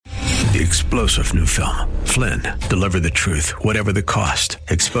the explosive new film, Flynn, deliver the truth, whatever the cost,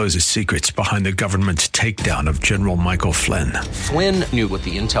 exposes secrets behind the government's takedown of General Michael Flynn. Flynn knew what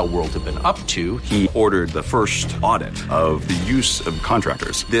the intel world had been up to. He ordered the first audit of the use of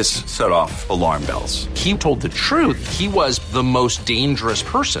contractors. This set off alarm bells. He told the truth. He was the most dangerous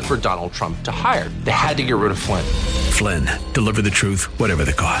person for Donald Trump to hire. They had to get rid of Flynn. Flynn, deliver the truth, whatever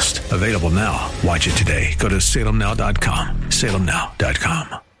the cost. Available now. Watch it today. Go to salemnow.com.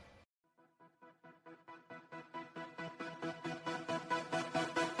 salemnow.com.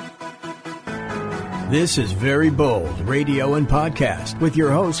 This is Very Bold Radio and Podcast with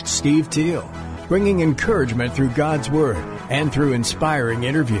your host, Steve Teal, bringing encouragement through God's Word and through inspiring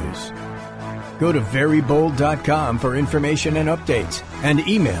interviews. Go to verybold.com for information and updates, and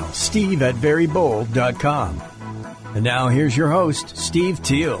email steve@verybold.com. And now here's your host, Steve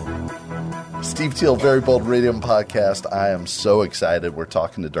Teal. Steve Teal, Very Bold Radio and Podcast. I am so excited. We're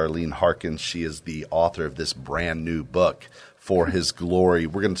talking to Darlene Harkins. She is the author of this brand new book, For His Glory.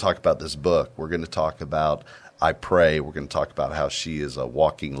 We're going to talk about this book. We're going to talk about I Pray. We're going to talk about how she is a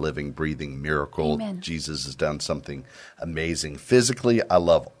walking, living, breathing miracle. Amen. Jesus has done something amazing physically. I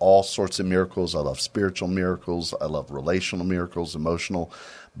love all sorts of miracles. I love spiritual miracles. I love relational miracles, emotional.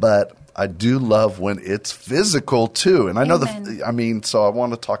 But I do love when it's physical too. And I know so I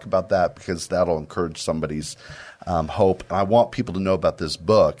want to talk about that because that'll encourage somebody's hope. And I want people to know about this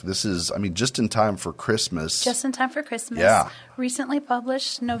book. This is, just in time for Christmas. Just in time for Christmas. Yeah. Recently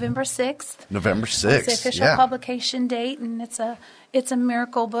published November 6th. November 6th. It's the official publication date, and it's a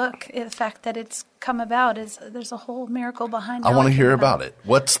miracle book. The fact that it's come about is there's a whole miracle behind it. I want to hear about it.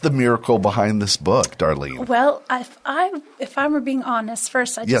 What's the miracle behind this book, Darlene? Well, if I were being honest,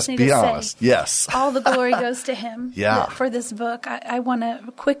 first I just need to honest. say, yes, all the glory goes to him. Yeah. For this book. I want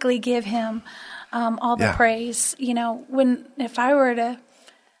to quickly give him all the praise. If I were to,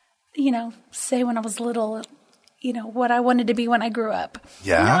 say when I was little, what I wanted to be when I grew up.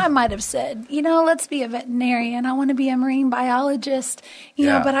 Yeah. I might have said, let's be a veterinarian. I want to be a marine biologist,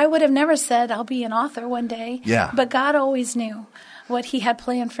 but I would have never said I'll be an author one day. Yeah. But God always knew what he had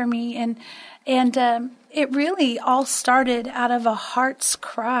planned for me. And it really all started out of a heart's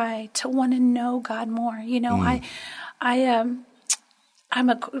cry to want to know God more. I'm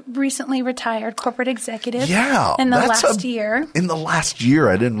a recently retired corporate executive. Yeah. In the last year. In the last year.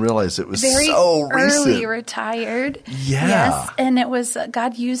 I didn't realize it was very so recent. Early retired. Yeah. Yes. And it was,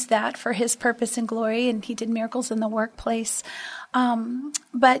 God used that for his purpose and glory, and he did miracles in the workplace.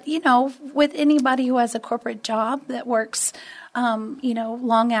 But, with anybody who has a corporate job that works,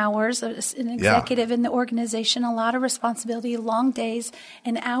 long hours, an executive in the organization, a lot of responsibility, long days,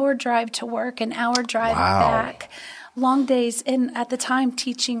 an hour drive to work, an hour drive back. Long days, and at the time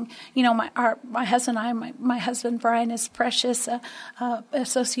teaching, my husband and I, my husband Brian is Precious,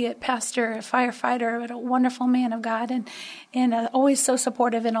 associate pastor, a firefighter, but a wonderful man of God, and always so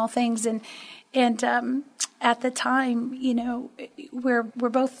supportive in all things. And at the time, we're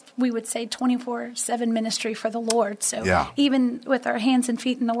both, we would say 24/7 ministry for the Lord. So even with our hands and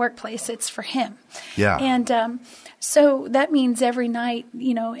feet in the workplace, it's for Him. Yeah. And so that means every night,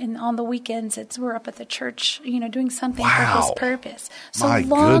 and on the weekends, we're up at the church, doing something for His purpose. So My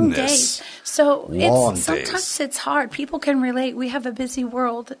long goodness. days. So Long sometimes days. it's hard. People can relate. We have a busy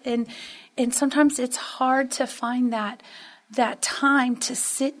world, and sometimes it's hard to find that time to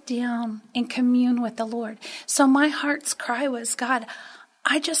sit down and commune with the Lord. So my heart's cry was, God,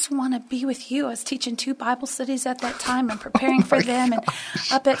 I just want to be with you. I was teaching 2 Bible studies at that time and preparing for them, and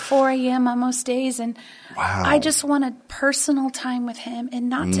up at 4 a.m. on most days. And I just wanted personal time with him and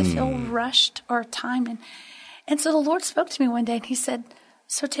not to feel rushed or timed. And so the Lord spoke to me one day, and he said,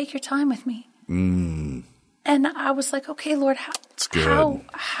 so take your time with me. And I was like, okay, Lord,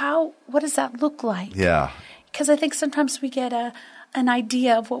 what does that look like? Yeah. Because I think sometimes we get an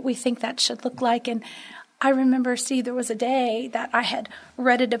idea of what we think that should look like. And I remember, there was a day that I had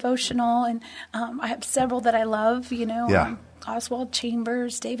read a devotional, and I have several that I love, Oswald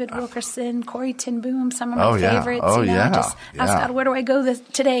Chambers, David Wilkerson, Corrie ten Boom, some of my favorites. Just ask God, where do I go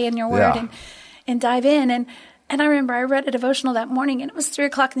today in your word, and dive in. And I remember I read a devotional that morning, and it was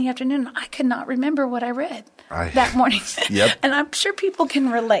 3:00 in the afternoon. And I could not remember what I read that morning. Yep. And I'm sure people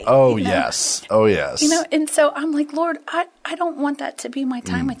can relate. Oh, yes. Oh, yes. And so I'm like, Lord, I don't want that to be my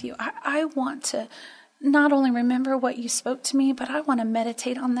time with you. I want to not only remember what you spoke to me, but I want to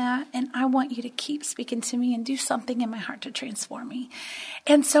meditate on that, and I want you to keep speaking to me and do something in my heart to transform me.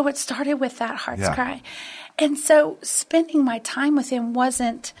 And so it started with that heart's cry. And so spending my time with him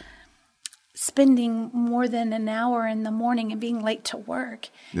wasn't spending more than an hour in the morning and being late to work.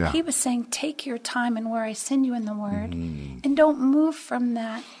 He was saying, take your time and where I send you in the word, and don't move from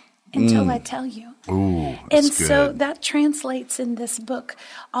that until I tell you. Ooh, and that's so good. that translates in this book.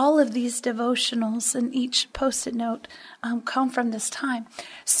 All of these devotionals and each Post-it note come from this time.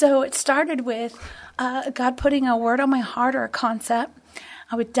 So it started with God putting a word on my heart or a concept.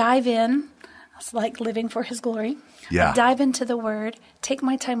 I would dive in. It's like living for His glory. Yeah. I'd dive into the Word, take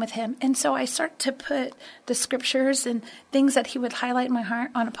my time with Him. And so I start to put the scriptures and things that He would highlight in my heart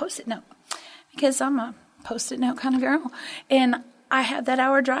on a Post-it note, because I'm a Post-it note kind of girl. And I have that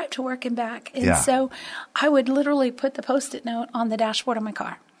hour drive to work and back. And so I would literally put the Post-it note on the dashboard of my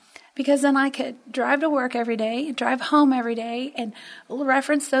car, because then I could drive to work every day, drive home every day, and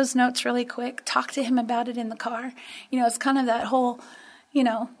reference those notes really quick, talk to Him about it in the car. It's kind of that whole,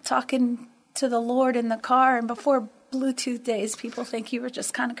 talking to the Lord in the car. And before Bluetooth days, people think you were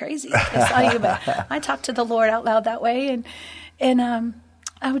just kind of crazy. I saw you, but I talked to the Lord out loud that way. And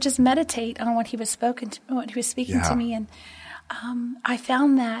I would just meditate on what He was speaking to me. And I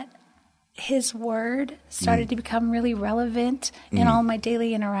found that His Word started to become really relevant in all my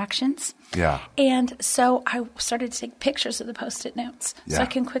daily interactions. Yeah. And so I started to take pictures of the Post-it notes so I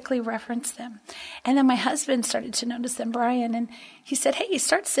can quickly reference them. And then my husband started to notice them, Brian, and he said, hey,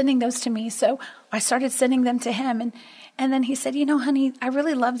 start sending those to me. So I started sending them to him. And then he said, honey, I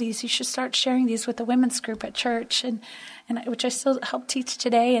really love these. You should start sharing these with the women's group at church, and which I still help teach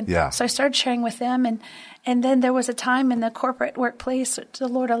today. And so I started sharing with them. And then there was a time in the corporate workplace, the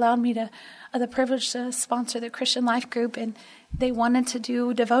Lord allowed me the privilege to sponsor the Christian Life Group, and they wanted to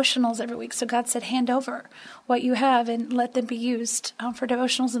do devotionals every week. So God said, hand over what you have and let them be used for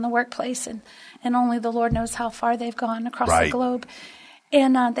devotionals in the workplace. And only the Lord knows how far they've gone across the globe.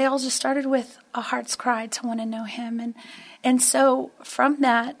 And they all just started with a heart's cry to want to know Him. And so from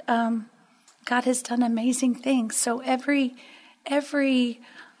that, God has done amazing things. So every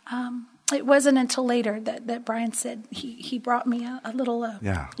it wasn't until later that Brian said he brought me a little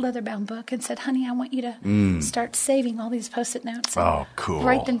leather-bound book and said, honey, I want you to start saving all these Post-it notes and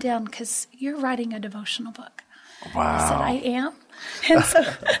write them down, because you're writing a devotional book. Wow. I said, I am. And so,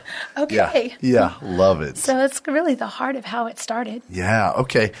 okay. Yeah, love it. So it's really the heart of how it started. Yeah,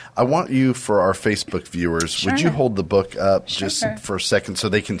 okay. I want you, for our Facebook viewers, would you hold the book up just for a second so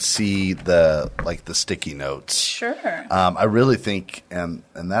they can see the sticky notes? Sure. I really think, and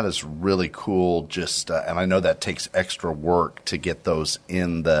that is really cool, and I know that takes extra work to get those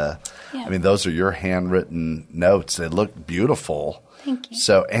in I mean, those are your handwritten notes. They look beautiful. Thank you.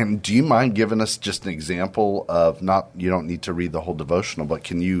 So, and do you mind giving us just an example of you don't need to read the whole devotional, but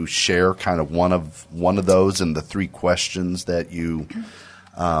can you share kind of one of those and the 3 questions that you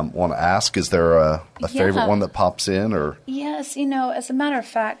want to ask? Is there a favorite one that pops in, or? Yes, as a matter of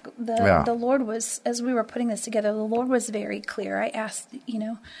fact, the Lord was, as we were putting this together, the Lord was very clear. I asked,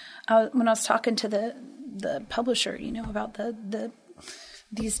 when I was talking to the publisher, about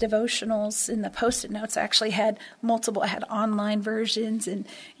these devotionals in the Post-it notes, I actually had multiple. I had online versions and,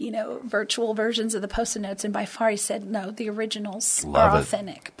 virtual versions of the Post-it notes. And by far, he said, no, the originals are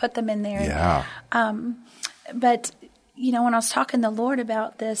authentic. Put them in there. Yeah. But, when I was talking to the Lord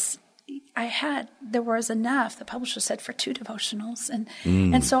about this, there was enough. The publisher said for 2 devotionals.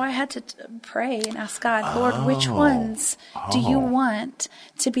 And so I had to pray and ask God, Lord, which ones do you want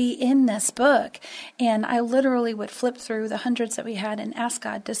to be in this book? And I literally would flip through the hundreds that we had and ask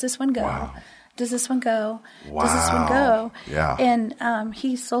God, does this one go? Wow. Does this one go? Wow. Does this one go? Yeah. And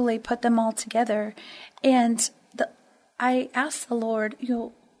He slowly put them all together. And I asked the Lord,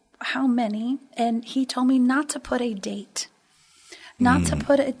 how many? And He told me not to put a date. Not to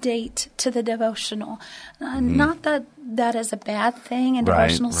put a date to the devotional. Not that is a bad thing in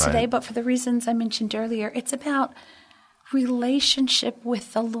devotionals today, but for the reasons I mentioned earlier, it's about relationship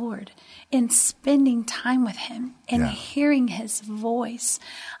with the Lord and spending time with Him and hearing His voice.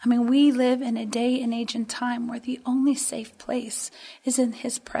 I mean, we live in a day and age and time where the only safe place is in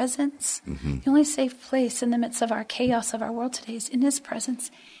His presence. The only safe place in the midst of our chaos of our world today is in His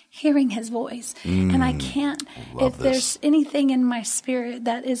presence, hearing His voice. And I can't, if there's anything in my spirit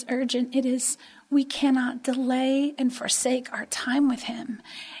that is urgent, it is we cannot delay and forsake our time with Him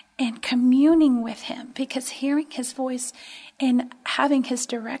and communing with Him, because hearing His voice and having His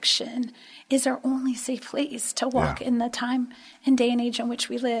direction is our only safe place to walk in the time and day and age in which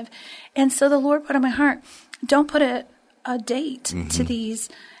we live. And so the Lord put on my heart, don't put a date to these.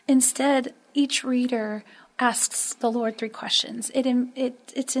 Instead, each reader asks the Lord 3 questions.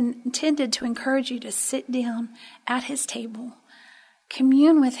 It's intended to encourage you to sit down at His table,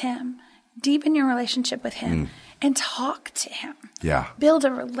 commune with Him, deepen your relationship with Him, and talk to Him. Yeah. Build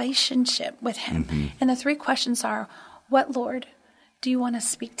a relationship with Him. And the 3 questions are, what, Lord, do you want to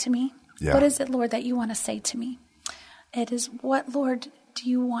speak to me? Yeah. What is it, Lord, that you want to say to me? It is, what, Lord, do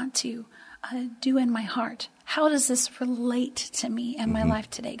you want to do in my heart? How does this relate to me and my life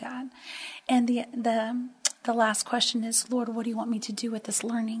today, God? And the last question is, Lord, what do you want me to do with this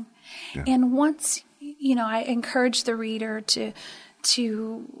learning? Yeah. And once, I encourage the reader to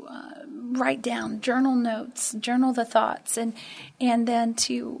write down, journal notes, journal the thoughts, and then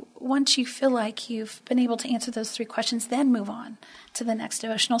once you feel like you've been able to answer those 3 questions, then move on to the next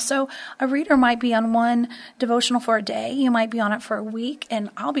devotional. So a reader might be on one devotional for a day. You might be on it for a week. And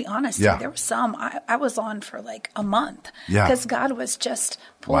I'll be honest, there were some I was on for like a month because God was just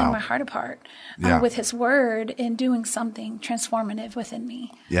pulling my heart apart with his word and doing something transformative within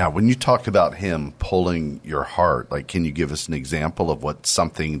me. Yeah. When you talk about him pulling your heart, like, can you give us an example of what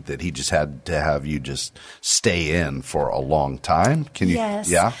something that he just had to have you just stay in for a long time? Can you?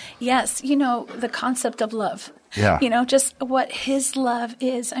 Yes. Yeah. Yes. The concept of love. Yeah. Just what his love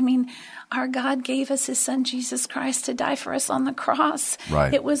is. I mean, our God gave us his son, Jesus Christ, to die for us on the cross.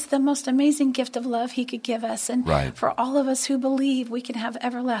 Right. It was the most amazing gift of love he could give us. And for all of us who believe, we can have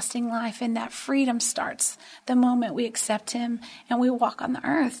everlasting life. And that freedom starts the moment we accept him and we walk on the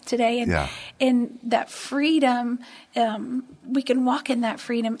earth today. And that freedom, we can walk in that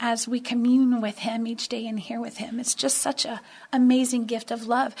freedom as we commune with him each day and here with him. It's just such an amazing gift of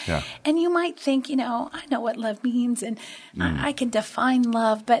love. Yeah. And you might think, I know what love means and I can define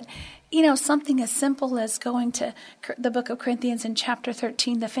love, but something as simple as going to the book of Corinthians in chapter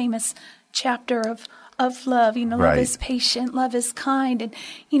 13, the famous chapter of love. Love is patient, love is kind.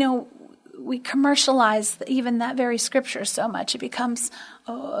 And, we commercialize even that very scripture so much. It becomes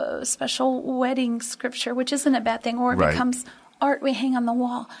a special wedding scripture, which isn't a bad thing, or it becomes art we hang on the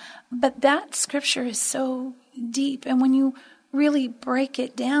wall. But that scripture is so deep. And when you really break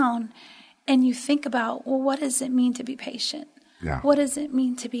it down and you think about, well, what does it mean to be patient? Yeah. What does it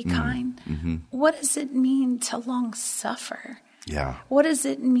mean to be kind? Mm-hmm. What does it mean to long suffer? Yeah. What does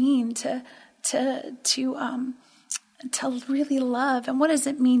it mean to really love? And what does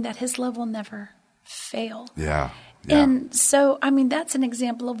it mean that his love will never fail? Yeah. Yeah. And so, that's an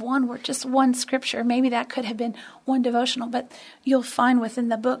example of one where just one scripture, maybe that could have been one devotional, but you'll find within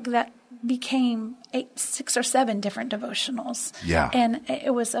the book that became 6 or 7 different devotionals. Yeah. And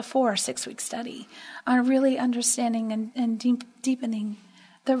it was a 4 or 6 week study on really understanding and deepening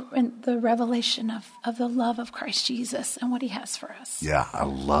the revelation of the love of Christ Jesus and what he has for us. Yeah, I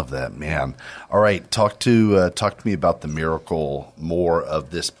love that, man. All right, talk to me about the miracle more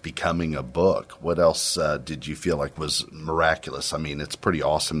of this becoming a book. What else did you feel like was miraculous? I mean, it's pretty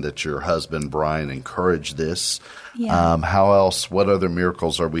awesome that your husband, Brian, encouraged this. Yeah. How else, what other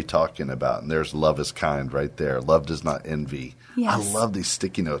miracles are we talking about? And there's love is kind right there. Love does not envy. Yes. I love these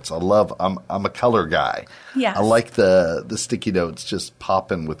sticky notes. I'm a color guy. Yes. I like the sticky notes just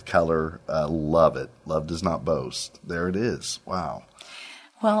popping with color. I love it. Love does not boast. There it is. Wow.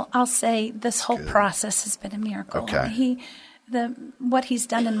 Well, I'll say this whole process has been a miracle. Okay. What he's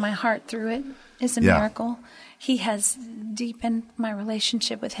done in my heart through it is a miracle. He has deepened my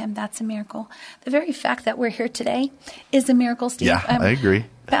relationship with him. That's a miracle. The very fact that we're here today is a miracle, Steve. Yeah, I agree.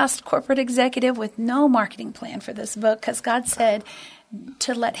 Past corporate executive with no marketing plan for this book because God said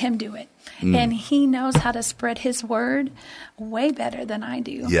to let him do it. And he knows how to spread his word way better than I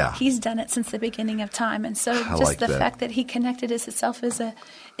do. Yeah. He's done it since the beginning of time. And so just like the that. fact that he connected us itself is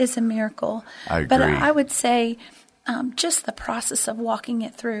a miracle. I agree. But I would say just the process of walking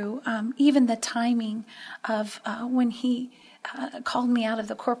it through, even the timing of when he called me out of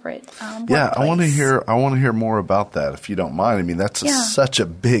the corporate workplace. I want to hear more about that if you don't mind. I mean, that's such a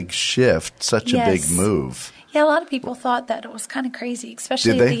big shift, such a big move. Yeah, a lot of people thought that it was kind of crazy,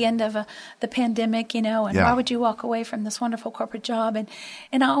 especially at the end of the pandemic, and why would you walk away from this wonderful corporate job?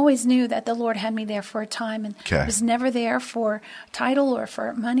 And I always knew that the Lord had me there for a time, and I was never there for title or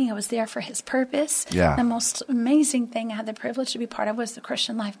for money. I was there for his purpose. Yeah. The most amazing thing I had the privilege to be part of was the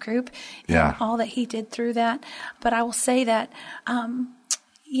Christian Life Group and all that he did through that. But I will say that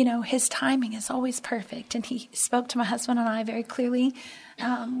his timing is always perfect. And he spoke to my husband and I very clearly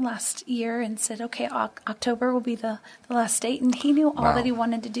last year and said, okay, October will be the last date. And he knew all that he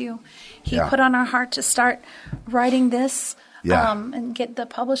wanted to do. He put on our heart to start writing this and get the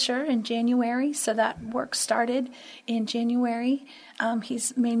publisher in January. So that work started in January.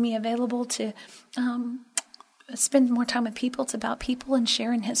 He's made me available to spend more time with people. It's about people and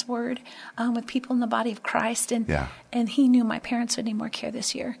sharing his word with people in the body of Christ. And he knew my parents would need more care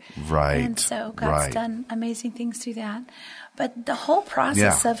this year. Right. And so God's done amazing things through that. But the whole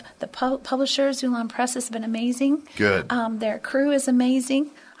process of the publishers, Ulan Press, has been amazing. Good. Their crew is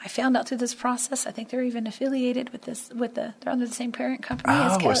amazing. I found out through this process, I think they're even affiliated with they're under the same parent company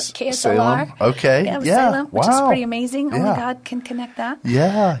as KSLR. Salem. Okay. Yeah, Yeah. Salem, which is pretty amazing. Yeah. Only God can connect that.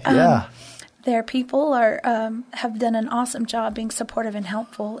 Yeah. Their people have done an awesome job being supportive and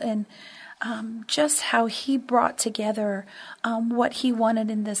helpful, and just how he brought together what he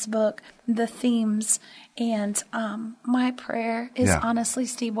wanted in this book, the themes, and my prayer is honestly,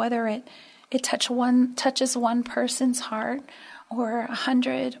 Steve, whether it touches one person's heart or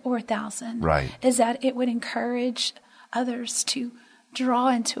 100 or 1,000, right, is that it would encourage others to draw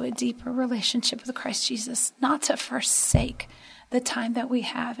into a deeper relationship with Christ Jesus, not to forsake the time that we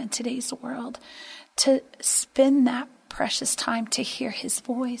have in today's world, to spend that precious time to hear his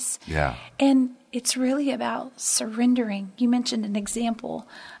voice. Yeah. And it's really about surrendering. You mentioned an example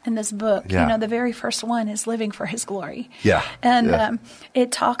in this book. Yeah. The very first one is living for his glory. Yeah. And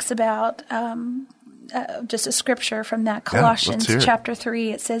it talks about just a scripture from that, Colossians chapter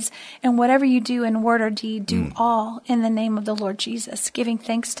 3. It says, "And whatever you do in word or deed, do all in the name of the Lord Jesus, giving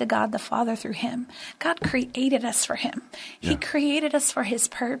thanks to God the Father through him." God created us for him. He created us for his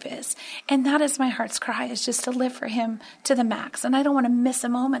purpose. And that is my heart's cry, is just to live for him to the max. And I don't want to miss a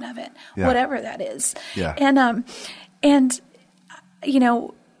moment of it, whatever that is. Yeah. And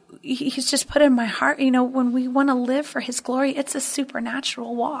he's just put in my heart, when we want to live for his glory, it's a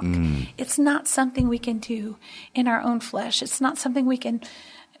supernatural walk. It's not something we can do in our own flesh. It's not something we can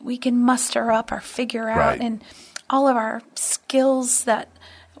muster up or figure out. Right. And all of our skills that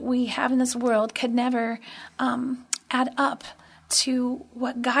we have in this world could never add up to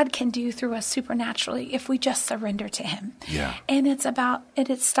what God can do through us supernaturally if we just surrender to him. Yeah. And it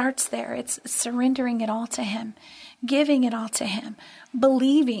starts there. It's surrendering it all to him, giving it all to him,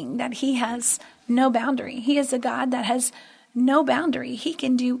 believing that he has no boundary. He is a God that has no boundary. He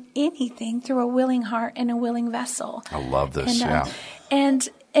can do anything through a willing heart and a willing vessel. I love this. And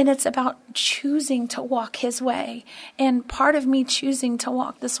it's about choosing to walk his way. And part of me choosing to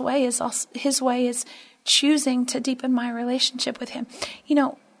walk this way is also his way, is choosing to deepen my relationship with him.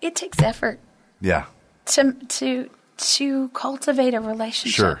 It takes effort. Yeah. To cultivate a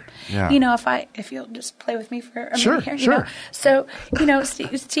relationship. Sure. Yeah. If you'll just play with me for a sure, minute here. Sure. So,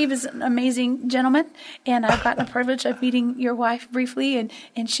 Steve is an amazing gentleman, and I've gotten the privilege of meeting your wife briefly,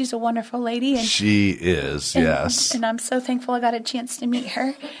 and she's a wonderful lady. And she is, yes. And I'm so thankful I got a chance to meet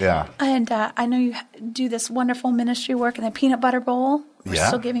her. Yeah. And I know you do this wonderful ministry work in the Peanut Butter Bowl. We're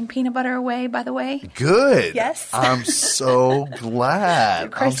still giving peanut butter away, by the way. Good. Yes. I'm so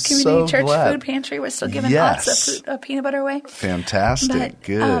glad. Christ Community Church Food Pantry, we're still giving lots of peanut butter away. Fantastic.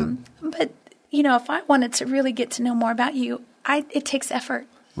 Good. But, if I wanted to really get to know more about you, it takes effort.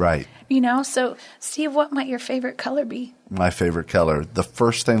 Right. So, Steve, what might your favorite color be? My favorite color. The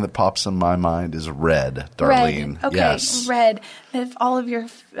first thing that pops in my mind is red, Darlene. Red. Okay, yes. Red. If all of your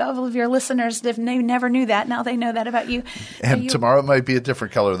listeners, if they never knew that, now they know that about you. And tomorrow it might be a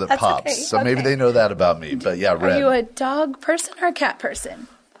different color that pops. Okay. So maybe they know that about me. But yeah, red. Are you a dog person or a cat person?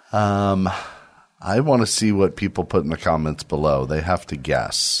 I want to see what people put in the comments below. They have to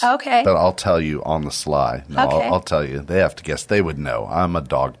guess. Okay. But I'll tell you on the sly. No, okay. I'll tell you. They have to guess. They would know. I'm a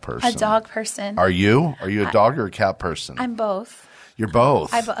dog person. A dog person. Are you? Are you a dog or a cat person? I'm both. You're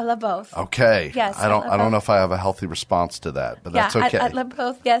both. I love both. Okay. Yes. I don't know if I have a healthy response to that, but that's okay. I love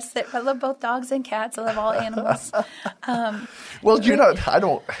both. Yes, I love both dogs and cats. I love all animals. Well, I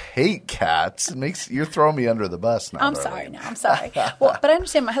don't hate cats. You're throwing me under the bus now. I'm sorry. No, I'm sorry. Well, but I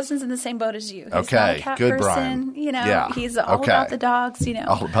understand my husband's in the same boat as you. He's okay. not a cat Good, person. Brian. He's all about the dogs.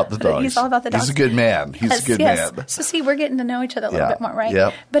 All about the dogs. He's all about the dogs. He's a good man. He's a good man. So see, we're getting to know each other a little bit more, right?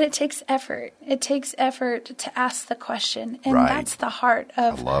 Yep. But it takes effort. It takes effort to ask the question, and that's the heart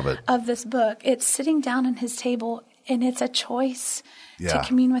of this book. It's sitting down at his table, and it's a choice to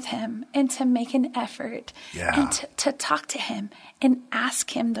commune with him and to make an effort and to talk to him and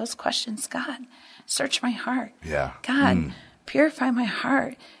ask him those questions. God, search my heart. Yeah. God, purify my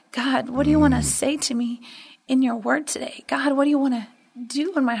heart. God, what do you want to say to me in your word today? God, what do you want to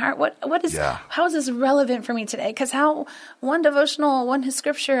do in my heart? How is this relevant for me today? Because how one devotional, one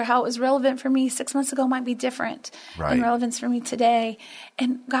scripture, how it was relevant for me 6 months ago might be different in relevance for me today.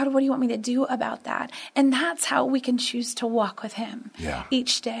 And God, what do you want me to do about that? And that's how we can choose to walk with him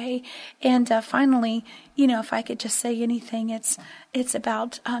each day. And finally, if I could just say anything, it's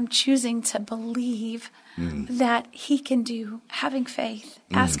about choosing to believe that he can do, having faith,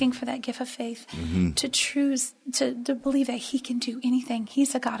 asking for that gift of faith, to choose to believe that he can do anything.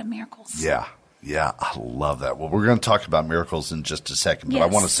 He's a God of miracles. Yeah. Yeah, I love that. Well, we're going to talk about miracles in just a second, but I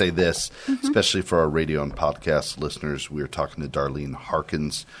Yes. want to say this, especially for our radio and podcast listeners. We are talking to Darlene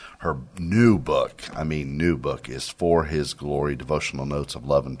Harkins. Her new book is For His Glory, Devotional Notes of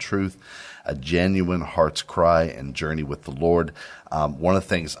Love and Truth, A Genuine Heart's Cry and Journey with the Lord. One of the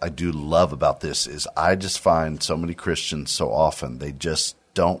things I do love about this is I just find so many Christians so often, they just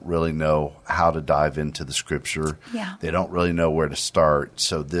don't really know how to dive into the scripture. Yeah. They don't really know where to start.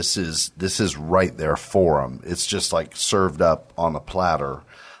 So this is right there for them. It's just like served up on a platter.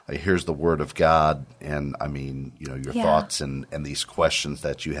 Like, here's the word of God, and your Yeah. thoughts and these questions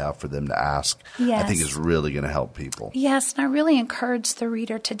that you have for them to ask. I think Yes. is really going to help people. Yes, and I really encourage the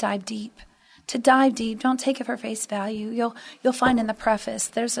reader to dive deep. Don't take it for face value. You'll find in the preface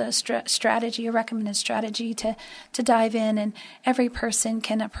there's a strategy, a recommended strategy to dive in, and every person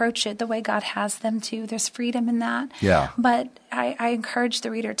can approach it the way God has them to. There's freedom in that. Yeah. But I encourage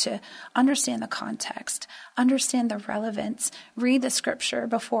the reader to understand the context, understand the relevance, read the scripture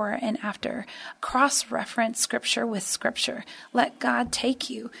before and after, cross-reference scripture with scripture. Let God take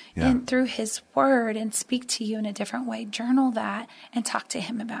you in through His word and speak to you in a different way. Journal that and talk to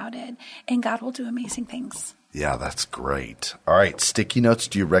Him about it, and God will do amazing things. Yeah, that's great. All right, sticky notes.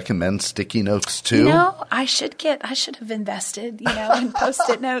 Do you recommend sticky notes too? I should have invested, in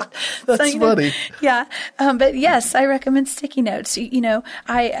Post-it note. That's funny. Yeah. But yes, I recommend sticky notes.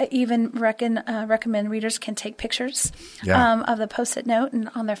 I even recommend readers can take pictures of the Post-it note and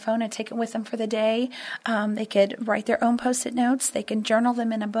on their phone and take it with them for the day. They could write their own Post-it notes. They can journal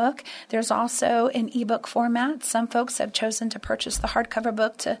them in a book. There's also an ebook format. Some folks have chosen to purchase the hardcover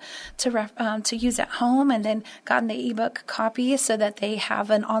book to use at home, and then gotten the ebook copy so that they have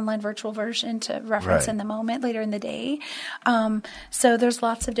an online virtual version to reference in the moment later in the day. So there's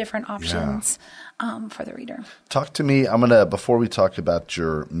lots of different options for the reader. Talk to me. Before we talk about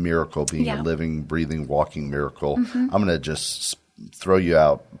your miracle being a living, breathing, walking miracle, I'm going to just throw you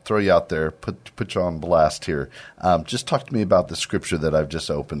out there, put you on blast here. Just talk to me about the scripture that I've just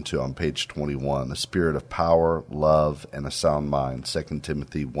opened to on page 21, a spirit of power, love, and a sound mind, 2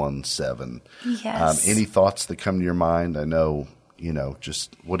 Timothy 1:7. Yes. Any thoughts that come to your mind? I know,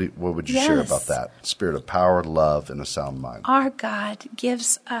 just what would you share about that? Spirit of power, love, and a sound mind. Our God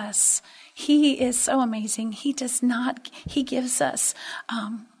gives us, He is so amazing. He gives us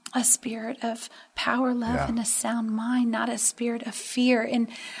a spirit of power, love, and a sound mind, not a spirit of fear. And,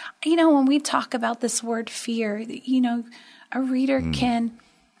 when we talk about this word fear, a reader can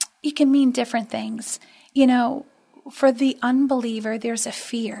mean different things. For the unbeliever, there's a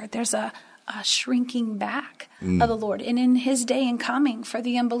fear. There's a shrinking back of the Lord. And in His day and coming, for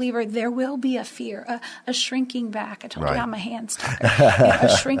the unbeliever, there will be a fear, a shrinking back. I told you how my hands talk.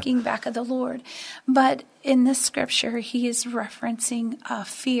 A shrinking back of the Lord. But in this scripture, He is referencing a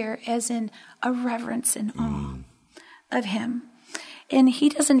fear as in a reverence and awe of Him. And He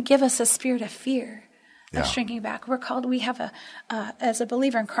doesn't give us a spirit of fear, of shrinking back. We have as a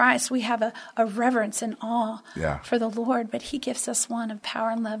believer in Christ, we have a reverence and awe for the Lord, but He gives us one of power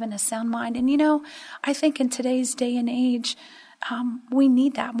and love and a sound mind. And, I think in today's day and age, we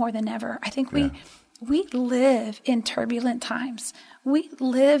need that more than ever. I think we live in turbulent times. We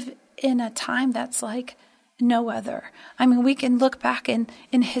live in a time that's like no other. We can look back in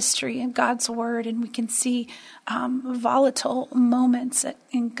history and God's word, and we can see volatile moments,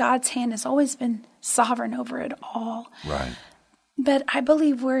 and God's hand has always been sovereign over it all. Right. But I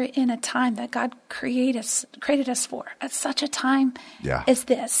believe we're in a time that God created us for, at such a time as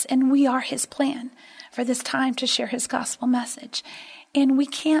this. And we are His plan for this time to share His gospel message. And we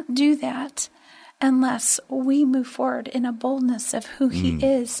can't do that unless we move forward in a boldness of who He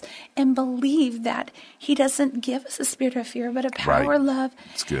is and believe that He doesn't give us a spirit of fear, but a power, love,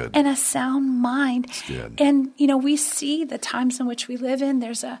 and a sound mind. It's good. And, we see the times in which we live in.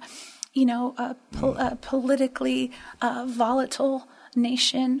 There's a politically volatile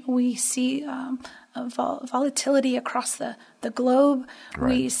nation. We see volatility across the globe. Right.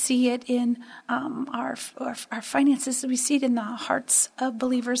 We see it in our finances. We see it in the hearts of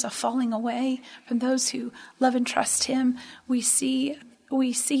believers of falling away from those who love and trust Him. We see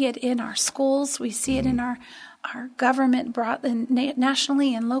it in our schools. We see it in our government,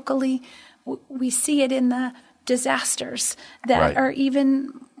 nationally and locally. We see it in the disasters that are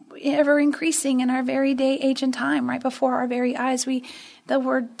even ever increasing in our very day, age, and time, right before our very eyes. The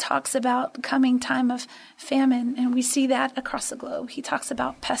word talks about coming time of famine, and we see that across the globe. He talks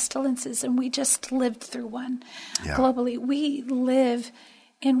about pestilences, and we just lived through one globally. We live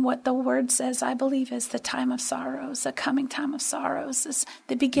in what the word says, I believe, is the time of sorrows, the coming time of sorrows, is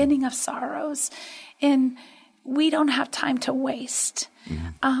the beginning of sorrows. And we don't have time to waste.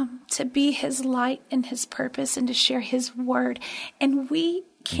 to be his light and his purpose and to share his word. And we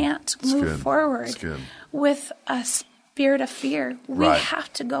can't move forward with a spirit of fear. We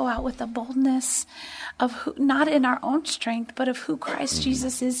have to go out with a boldness of who, not in our own strength, but of who Christ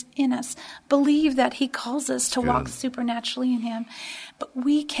Jesus is in us. Believe that he calls us to walk supernaturally in him. But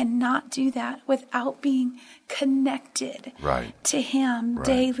we cannot do that without being connected to him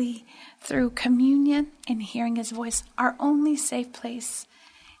daily through communion and hearing his voice. Our only safe place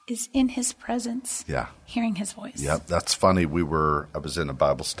is in his presence, hearing his voice. Yep, that's funny. I was in a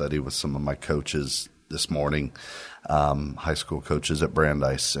Bible study with some of my coaches this morning, high school coaches at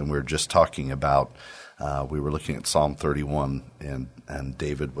Brandeis, and we were just talking about, we were looking at Psalm 31, and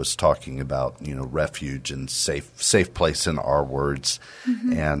David was talking about, refuge and safe place in our words.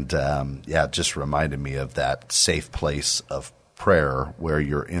 And it just reminded me of that safe place of prayer where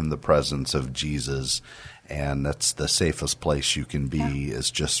you're in the presence of Jesus. And that's the safest place you can be is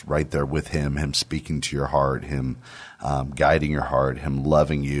just right there with him speaking to your heart, him guiding your heart, him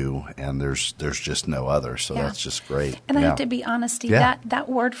loving you, and there's just no other. So that's just great. And I have to be honest, Steve, that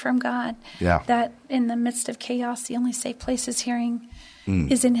word from God, that in the midst of chaos, the only safe place is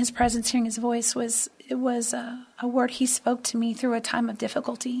is in his presence, hearing his voice, was a word he spoke to me through a time of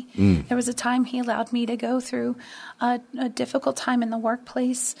difficulty. There was a time he allowed me to go through a difficult time in the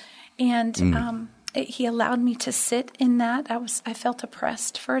workplace, and he allowed me to sit in that. I felt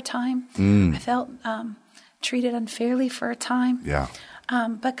oppressed for a time. I felt treated unfairly for a time.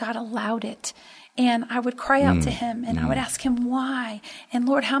 But God allowed it. And I would cry out to him, and I would ask him why, and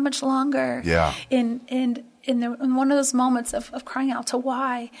Lord, how much longer? And in one of those moments of crying out to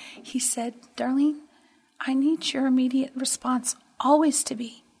why, he said, Darlene, I need your immediate response always to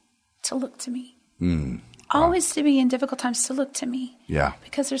be to look to me. Always to be in difficult times to look to me.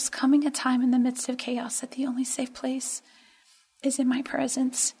 Because there's coming a time in the midst of chaos that the only safe place is in my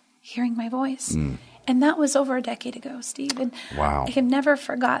presence, hearing my voice. And that was over a decade ago, Steve. And I have never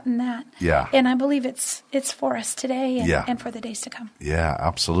forgotten that. And I believe it's for us today and for the days to come. Yeah,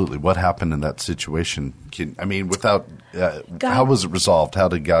 absolutely. What happened in that situation? How was it resolved? How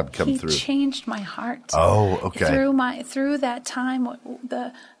did God come through? He changed my heart. Oh, okay. Through that time,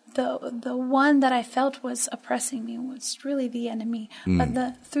 the one that I felt was oppressing me was really the enemy.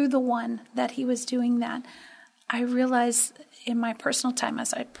 But through the one that he was doing that, I realized in my personal time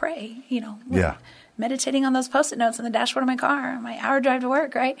as I pray, meditating on those Post-it notes on the dashboard of my car, my hour drive to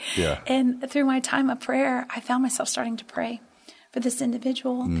work, right? And through my time of prayer, I found myself starting to pray for this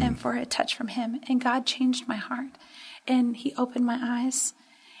individual and for a touch from him. And God changed my heart. And he opened my eyes,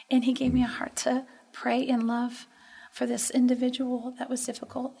 and he gave me a heart to pray in love for this individual that was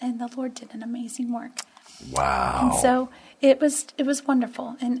difficult, and the Lord did an amazing work. Wow. And so it was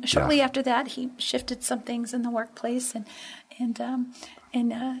wonderful. And shortly after that, he shifted some things in the workplace, and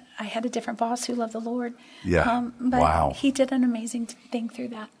I had a different boss who loved the Lord. But he did an amazing thing through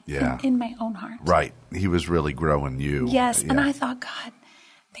that in my own heart. Right. He was really growing you. Yes. And I thought, God,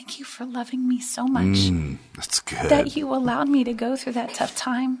 thank you for loving me so much. That's good. That you allowed me to go through that tough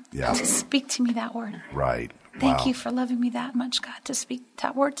time to speak to me that word. Right. Thank you for loving me that much, God, to speak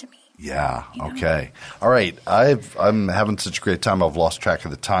that word to me. Yeah. Okay. All right. I'm having such a great time. I've lost track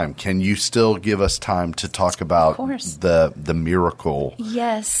of the time. Can you still give us time to talk about the miracle?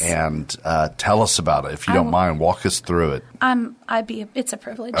 Yes. And tell us about it, if you don't mind. Walk us through it. It's a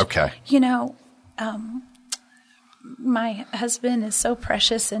privilege. Okay. My husband is so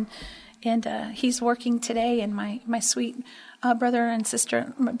precious, and he's working today, and my sweet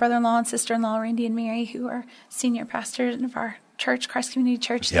brother-in-law and sister-in-law, Randy and Mary, who are senior pastors of our church, Christ Community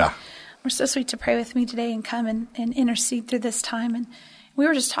Church. Were so sweet to pray with me today and come and intercede through this time. And we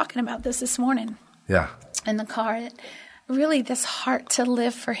were just talking about this morning in the car. Really, this heart to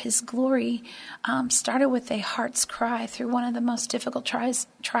live for his glory started with a heart's cry through one of the most difficult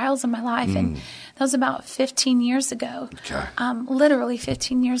trials of my life. And that was about 15 years ago. Literally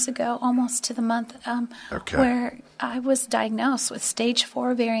 15 years ago, almost to the month, where I was diagnosed with stage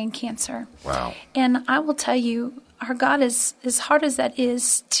 4 ovarian cancer. Wow. And I will tell you, our God is, as hard as that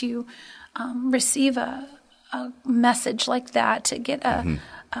is to receive a message like that, to get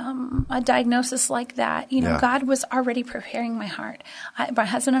a diagnosis like that, God was already preparing my heart. My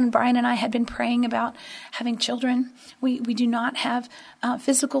husband Brian and I had been praying about having children. We do not have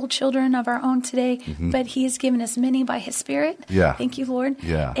physical children of our own today, but he has given us many by his Spirit. Thank you, Lord.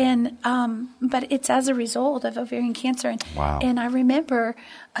 And but it's as a result of ovarian cancer. And I remember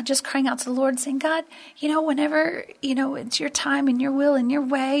just crying out to the Lord, saying, God, whenever, it's your time and your will and your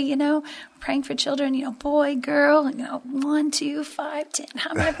way, praying for children, boy, girl, 1, 2, 5, 10,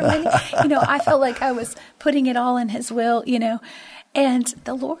 however many, I felt like I was putting it all in his will, And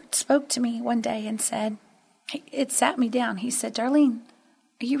the Lord spoke to me one day and said, it sat me down. He said, Darlene,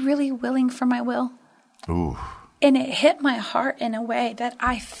 are you really willing for my will? Ooh. And it hit my heart in a way that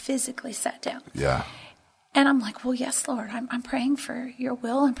I physically sat down. Yeah. And I'm like, well, yes, Lord, I'm praying for your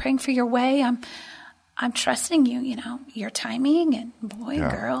will. I'm praying for your way. I'm trusting you, your timing and boy,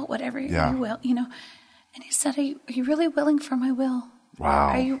 girl, whatever you will, And he said, are you really willing for my will?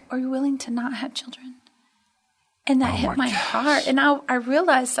 Wow. Are you willing to not have children? And that hit my heart. And I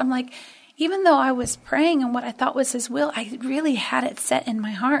realized, I'm like, even though I was praying and what I thought was his will, I really had it set in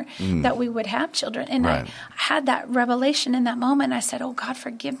my heart that we would have children. And I had that revelation in that moment. I said, oh, God,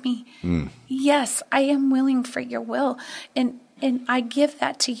 forgive me. Yes, I am willing for your will. And I give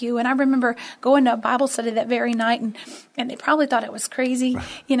that to you. And I remember going to a Bible study that very night, and they probably thought it was crazy,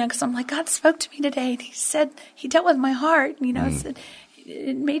 because I'm like, God spoke to me today. And he said, he dealt with my heart, said,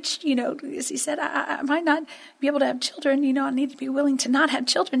 it made, as he said, I might not be able to have children, I need to be willing to not have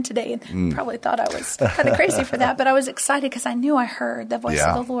children today. And probably thought I was kind of crazy for that, but I was excited because I knew I heard the voice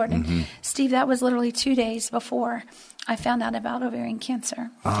of the Lord. And Steve, that was literally 2 days before I found out about ovarian cancer.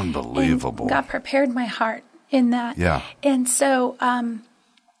 Unbelievable. And God prepared my heart in that. Yeah. And so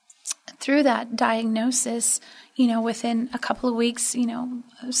through that diagnosis, within a couple of weeks, 7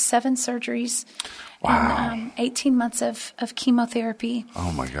 surgeries. Wow. And 18 months of chemotherapy.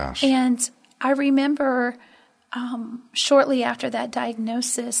 Oh, my gosh. And I remember shortly after that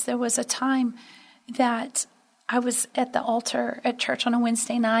diagnosis, there was a time that I was at the altar at church on a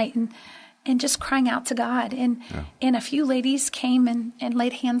Wednesday night and just crying out to God. And a few ladies came and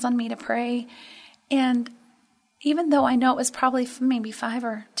laid hands on me to pray. And even though I know it was probably maybe 5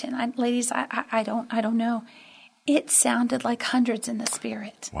 or 10 ladies, I don't know. It sounded like hundreds in the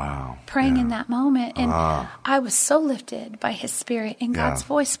Spirit. Wow. Praying in that moment. And I was so lifted by his Spirit. And God's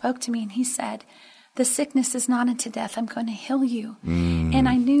voice spoke to me and he said, the sickness is not unto death. I'm going to heal you. And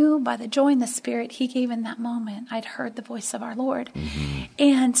I knew by the joy in the Spirit he gave in that moment, I'd heard the voice of our Lord.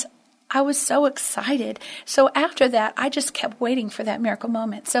 And I was so excited. So after that, I just kept waiting for that miracle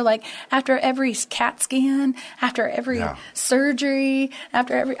moment. So like after every CAT scan, after every surgery,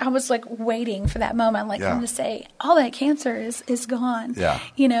 I was like waiting for that moment, like him to say, all that cancer is gone. Yeah.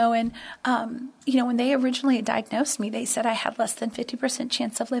 And, when they originally diagnosed me, they said I had less than 50%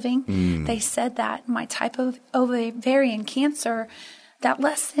 chance of living. They said that my type of ovarian cancer, that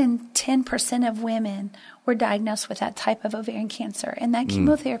less than 10% of women were diagnosed with that type of ovarian cancer, and that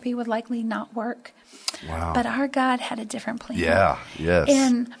chemotherapy would likely not work. Wow. But our God had a different plan. Yeah, yes.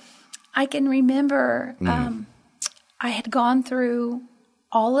 And I can remember I had gone through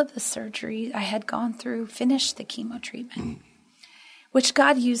all of the surgery. I had finished the chemo treatment, which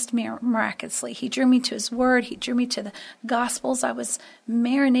God used miraculously. He drew me to his word. He drew me to the Gospels. I was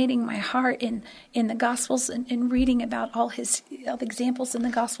marinating my heart in the Gospels and reading about all the examples in the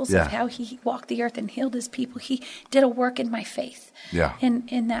Gospels of how he walked the earth and healed his people. He did a work in my faith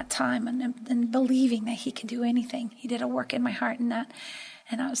in that time and believing that he can do anything. He did a work in my heart in that.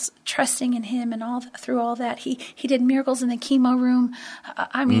 And I was trusting in him and through all that. He did miracles in the chemo room.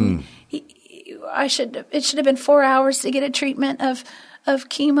 It should have been 4 hours to get a treatment of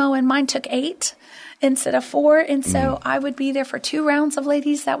chemo, and mine took 8 instead of 4. And so I would be there for 2 rounds of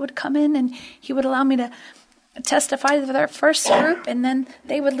ladies that would come in, and he would allow me to testify to their first group, and then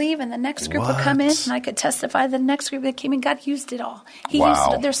they would leave, and the next group would come in, and I could testify to the next group that came in. God used it all. He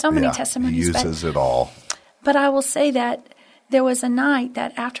used it. There's so many testimonies. He uses it all. But I will say that there was a night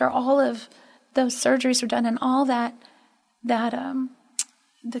that after all of those surgeries were done and all that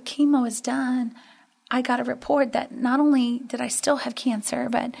the chemo is done, I got a report that not only did I still have cancer,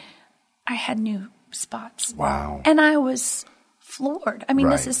 but I had new spots. Wow. And I was floored. I mean,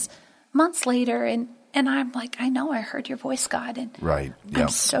 this is months later, and I'm like, I know I heard your voice, God, and I'm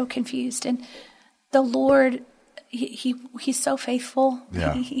so confused. And the Lord, He's so faithful.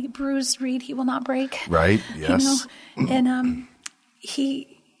 Yeah. He bruised reed, he will not break. Right, yes. And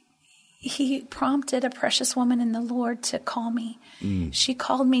He prompted a precious woman in the Lord to call me. She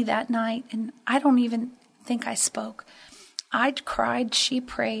called me that night, and I don't even think I spoke. I cried, she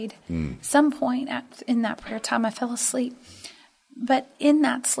prayed. Some point in that prayer time, I fell asleep. But in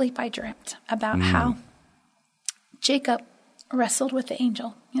that sleep, I dreamt about how Jacob wrestled with the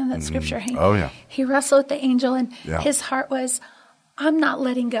angel. You know that scripture? He wrestled with the angel, and his heart was, I'm not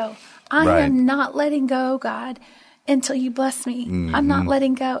letting go. I am not letting go, God, until you bless me. I'm not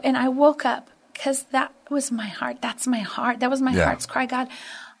letting go. And I woke up because that was my heart. That's my heart. That was my heart's cry, God.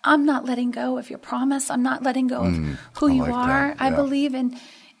 I'm not letting go of your promise. I'm not letting go of who you are. I believe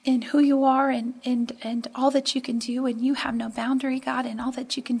in who you are and all that you can do. And you have no boundary, God, and all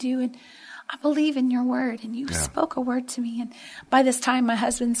that you can do. And I believe in your word, and you spoke a word to me. And by this time, my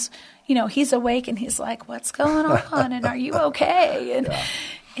husband's, he's awake, and he's like, what's going on? And are you okay?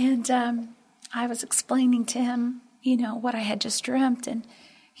 And I was explaining to him, what I had just dreamt. And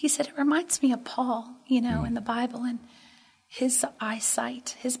he said, it reminds me of Paul, in the Bible, and his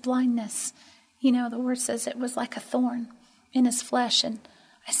eyesight, his blindness. The word says it was like a thorn in his flesh. And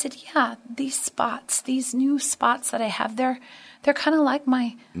I said, yeah, these new spots that I have, they're kind of like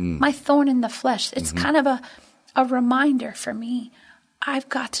my thorn in the flesh. It's kind of a reminder for me. I've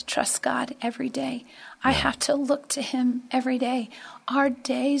got to trust God every day. I have to look to him every day. Our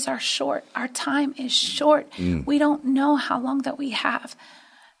days are short. Our time is short. We don't know how long that we have.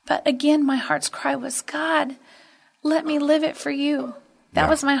 But again, my heart's cry was, God, let me live it for you. That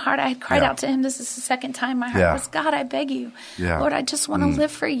was my heart. I had cried out to him. This is the second time. My heart was, God, I beg you. Lord, I just want to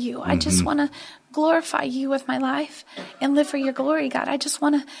live for you. I just want to glorify you with my life and live for your glory, God. I just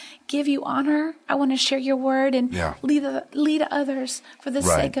want to give you honor. I want to share your word and lead others for the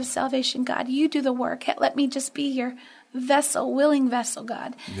sake of salvation, God. You do the work. Let me just be your vessel, willing vessel,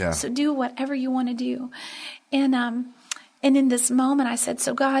 God. So do whatever you want to do. And in this moment, I said,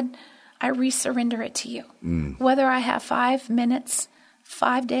 so God, I resurrender it to you. Whether I have 5 minutes,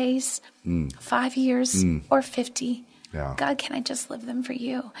 5 days, 5 years, or 50. God, can I just live them for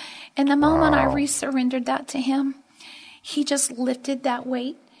you? And the moment I resurrendered that to him, he just lifted that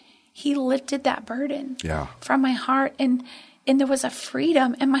weight. He lifted that burden from my heart. And there was a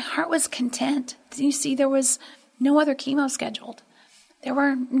freedom, and my heart was content. You see, there was no other chemo scheduled. There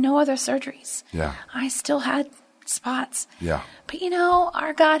were no other surgeries. I still had spots. But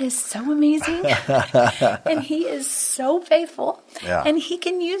our God is so amazing and he is so faithful and he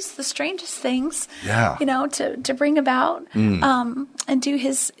can use the strangest things, to bring about and do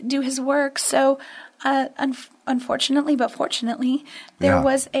his work. So unfortunately, but fortunately, there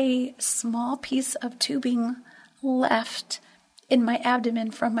was a small piece of tubing left in my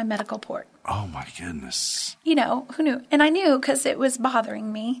abdomen from my medical port. Oh, my goodness. Who knew? And I knew because it was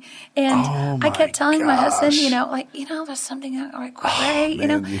bothering me. And I kept telling my husband, there's something not quite right,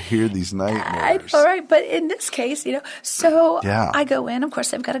 Man, you hear these nightmares. All right. But in this case, so I go in. Of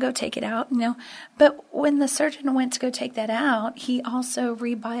course, I've got to go take it out, But when the surgeon went to go take that out, he also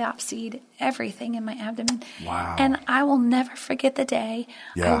rebiopsied everything in my abdomen. Wow. And I will never forget the day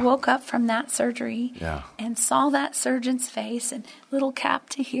I woke up from that surgery and saw that surgeon's face and little cap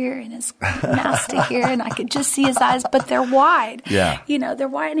to here and his mask to here, and I could just see his eyes, but they're wide. They're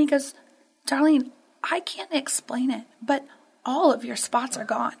wide. And he goes, Darlene, I can't explain it, but all of your spots are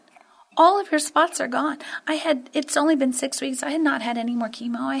gone. All of your spots are gone. It's only been 6 weeks. I had not had any more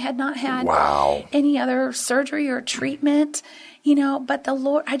chemo. I had not had any other surgery or treatment, but the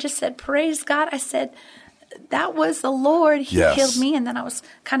Lord, I just said, praise God. I said, that was the Lord. He healed me. And then I was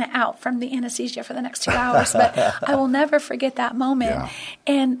kind of out from the anesthesia for the next 2 hours, but I will never forget that moment.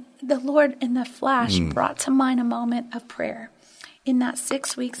 And the Lord in the flash brought to mind a moment of prayer. In that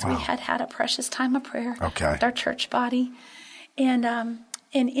 6 weeks, we had a precious time of prayer with our church body. And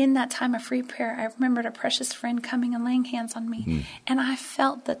in that time of free prayer, I remembered a precious friend coming and laying hands on me. And I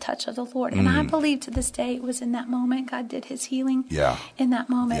felt the touch of the Lord. And I believe to this day it was in that moment God did his healing in that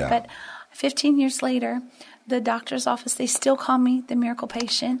moment. But 15 years later, the doctor's office, they still call me the miracle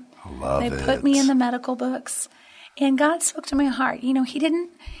patient. They put me in the medical books. And God spoke to my heart.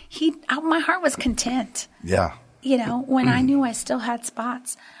 My heart was content. When I knew I still had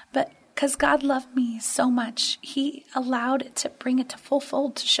spots. But because God loved me so much, he allowed it to bring it to full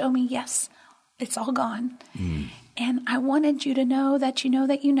fold to show me, yes, it's all gone. And I wanted you to know that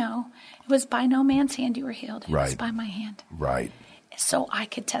it was by no man's hand you were healed. It was by my hand. So I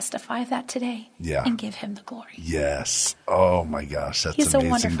could testify of that today and give him the glory. Yes. Oh, my gosh. That's He's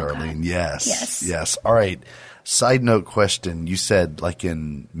amazing, Darlene. God. Yes. All right. Side note question. You said like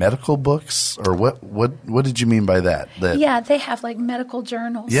in medical books, or what did you mean by that? They have like medical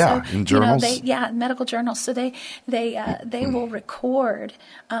journals. In journals? Medical journals. So they will record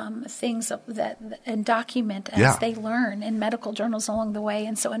things and document as they learn in medical journals along the way.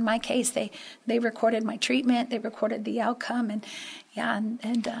 And so in my case, they recorded my treatment, they recorded the outcome, and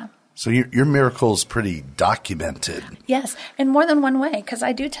so your miracle is pretty documented. Yes, in more than one way, because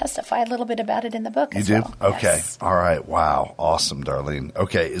I do testify a little bit about it in the book. You do? Well. Okay. Yes. All right. Wow. Awesome, Darlene.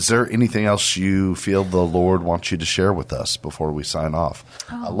 Okay. Is there anything else you feel the Lord wants you to share with us before we sign off?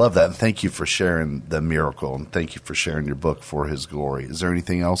 I love that. And thank you for sharing the miracle, and thank you for sharing your book for his glory. Is there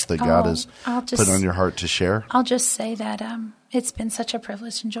anything else that God has put on your heart to share? I'll just say that it's been such a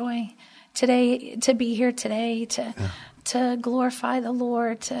privilege and joy today to be here today to glorify the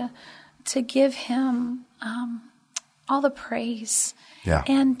Lord, to give him all the praise Yeah.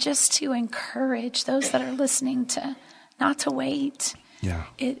 And just to encourage those that are listening to not to wait. Yeah.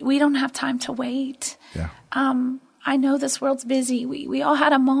 We don't have time to wait. Yeah. I know this world's busy. We all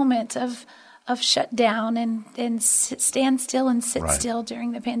had a moment of shut down and stand still and sit still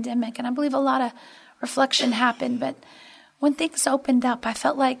during the pandemic. And I believe a lot of reflection happened. But when things opened up, I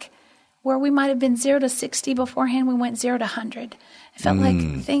felt like where we might have been 0 to 60 beforehand, we went 0 to 100. I felt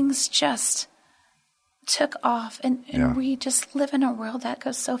like things just took off. And we just live in a world that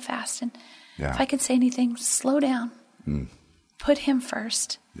goes so fast. And if I could say anything, slow down. Put him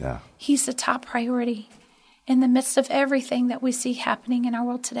first. Yeah. He's the top priority. In the midst of everything that we see happening in our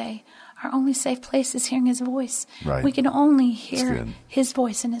world today, our only safe place is hearing his voice. Right. We can only hear his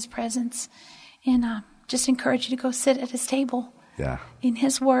voice and his presence. And just encourage you to go sit at his table in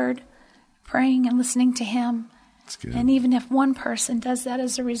his word, praying and listening to him. That's good. And even if one person does that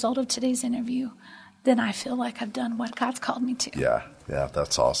as a result of today's interview, then I feel like I've done what God's called me to. Yeah,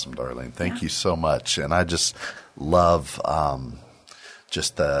 that's awesome, Darlene. Thank you so much. And I just love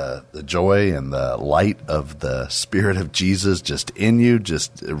just the joy and the light of the Spirit of Jesus just in you,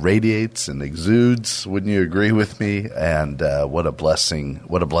 just radiates and exudes. Wouldn't you agree with me? And what a blessing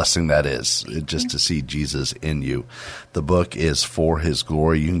that is, just to see Jesus in you. The book is For His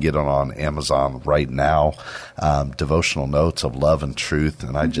Glory. You can get it on Amazon right now. Devotional notes of love and truth.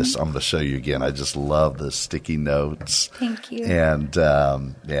 And I'm going to show you again. I just love the sticky notes. Thank you. And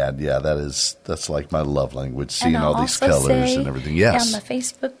that's like my love language, seeing all these colors and everything. Yes. On the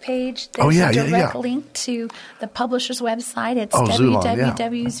Facebook page, there's a direct link to the publisher's website. It's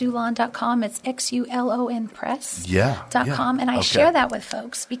www.zulon.com. It's XULONpress.com. And I share that with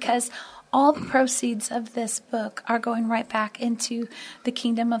folks because all the proceeds of this book are going right back into the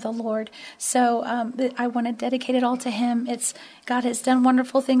kingdom of the Lord. So I want to dedicate it all to Him. God has done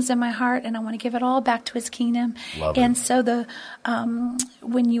wonderful things in my heart, and I want to give it all back to His kingdom. And so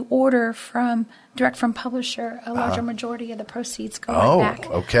when you order direct from publisher, a larger majority of the proceeds go right back.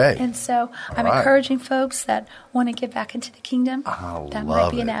 Okay. And so I'm encouraging folks that want to give back into the kingdom. That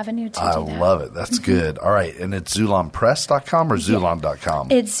might be an avenue to do that. I love it. That's good. All right. And it's ZulonPress.com or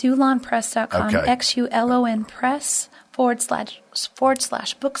Zulon.com? It's ZulonPress.com. Okay. XULON Press /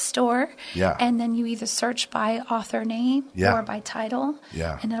 bookstore. Yeah. And then you either search by author name or by title.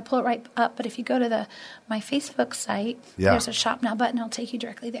 Yeah. And it'll pull it right up. But if you go to my Facebook site, there's a Shop Now button. It'll take you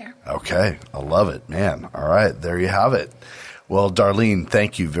directly there. Okay. I love it, man. All right. There you have it. Well, Darlene,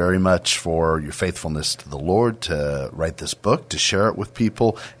 thank you very much for your faithfulness to the Lord, to write this book, to share it with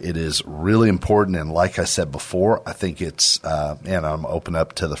people. It is really important. And like I said before, I think it's, I'm open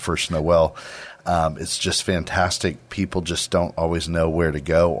up to the first Noel. It's just fantastic. People just don't always know where to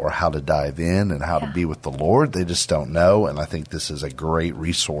go or how to dive in and how to be with the Lord. They just don't know. And I think this is a great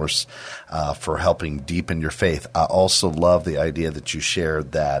resource for helping deepen your faith. I also love the idea that you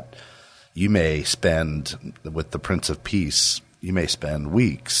shared that you may spend with the Prince of Peace, you may spend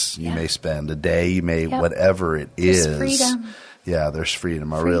weeks, you may spend a day, you may whatever it is. There's freedom. Yeah, there's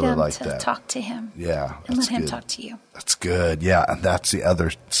freedom. I really like to that. Talk to Him. Yeah, and let Him good. talk to you. That's good. Yeah, and that's the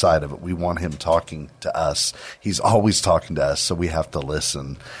other side of it. We want Him talking to us. He's always talking to us, so we have to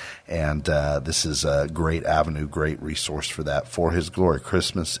listen. And this is a great avenue, great resource for that. For His Glory.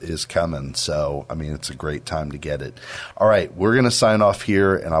 Christmas is coming, so, it's a great time to get it. All right, we're going to sign off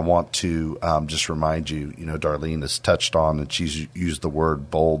here, and I want to just remind you, Darlene has touched on, and she's used the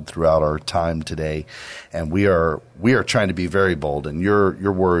word bold throughout our time today, and we are trying to be very bold, and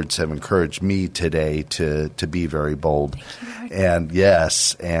your words have encouraged me today to be very bold. And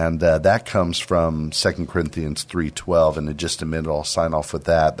yes, and that comes from 2 Corinthians 3:12, and in just a minute I'll sign off with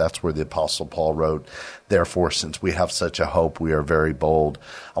that. That's where the Apostle Paul wrote, "Therefore, since we have such a hope, we are very bold."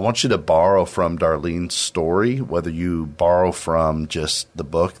 I want you to borrow from Darlene's story, whether you borrow from just the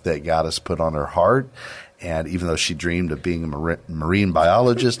book that God has put on her heart. And even though she dreamed of being a marine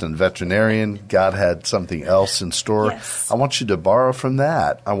biologist and veterinarian, God had something else in store. Yes. I want you to borrow from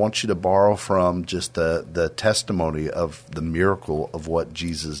that. I want you to borrow from just the testimony of the miracle of what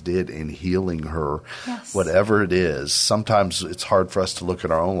Jesus did in healing her, whatever it is. Sometimes it's hard for us to look at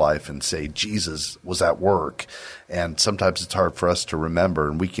our own life and say, Jesus was at work. And sometimes it's hard for us to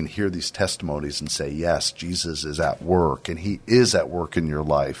remember, and we can hear these testimonies and say, yes, Jesus is at work, and He is at work in your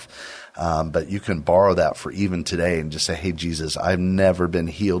life. But you can borrow that for even today and just say, hey, Jesus, I've never been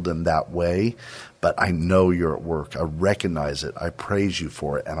healed in that way, but I know you're at work. I recognize it. I praise you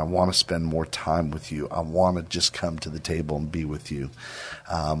for it, and I want to spend more time with you. I want to just come to the table and be with you.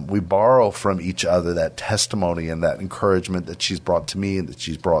 We borrow from each other that testimony and that encouragement that she's brought to me and that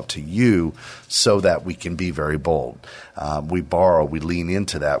she's brought to you so that we can be very bold. We borrow, we lean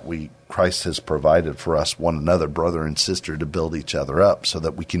into that. Christ has provided for us one another, brother and sister, to build each other up so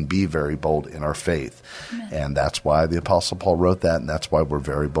that we can be very bold in our faith. Amen. And that's why the Apostle Paul wrote that, and that's why we're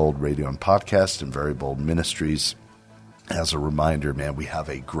Very Bold Radio and Podcast and Very Bold Ministries. As a reminder, man, we have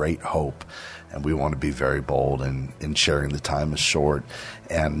a great hope, and we want to be very bold in sharing the time is short.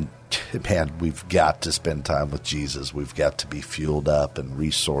 And man, we've got to spend time with Jesus. We've got to be fueled up and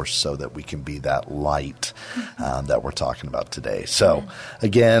resourced so that we can be that light that we're talking about today. So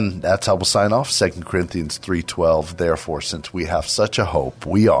again, that's how we'll sign off. 2 Corinthians 3:12. Therefore, since we have such a hope,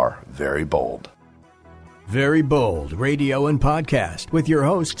 we are very bold. Very Bold Radio and Podcast with your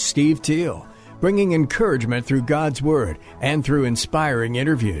host, Steve Teal, bringing encouragement through God's Word and through inspiring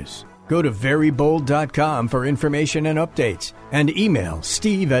interviews. Go to verybold.com for information and updates, and email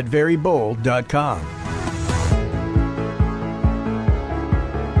steve@verybold.com.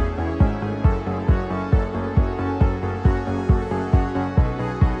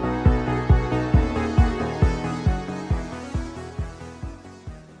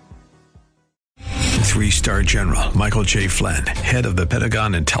 Three-star General Michael J. Flynn, head of the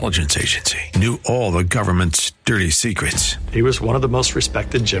Pentagon Intelligence Agency, knew all the government's dirty secrets. He was one of the most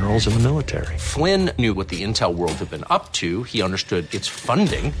respected generals in the military. Flynn knew what the intel world had been up to. He understood its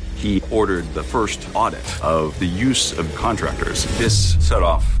funding. He ordered the first audit of the use of contractors. This set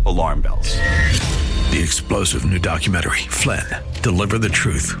off alarm bells. The explosive new documentary, Flynn, Deliver the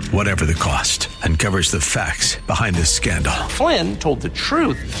Truth, Whatever the Cost, uncovers the facts behind this scandal. Flynn told the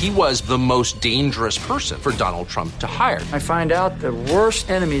truth. He was the most dangerous person for Donald Trump to hire. I find out the worst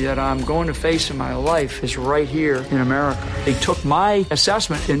enemy that I'm going to face in my life is right here in America. They took my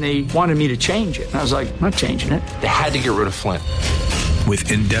assessment and they wanted me to change it. And I was like, I'm not changing it. They had to get rid of Flynn.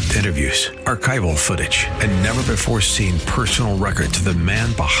 With in-depth interviews, archival footage, and never-before-seen personal records of the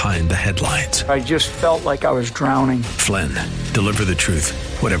man behind the headlines. I just felt like I was drowning. Flynn, Deliver the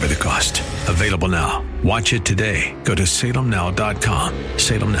Truth, Whatever the Cost. Available now. Watch it today. Go to salemnow.com.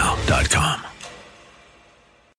 salemnow.com.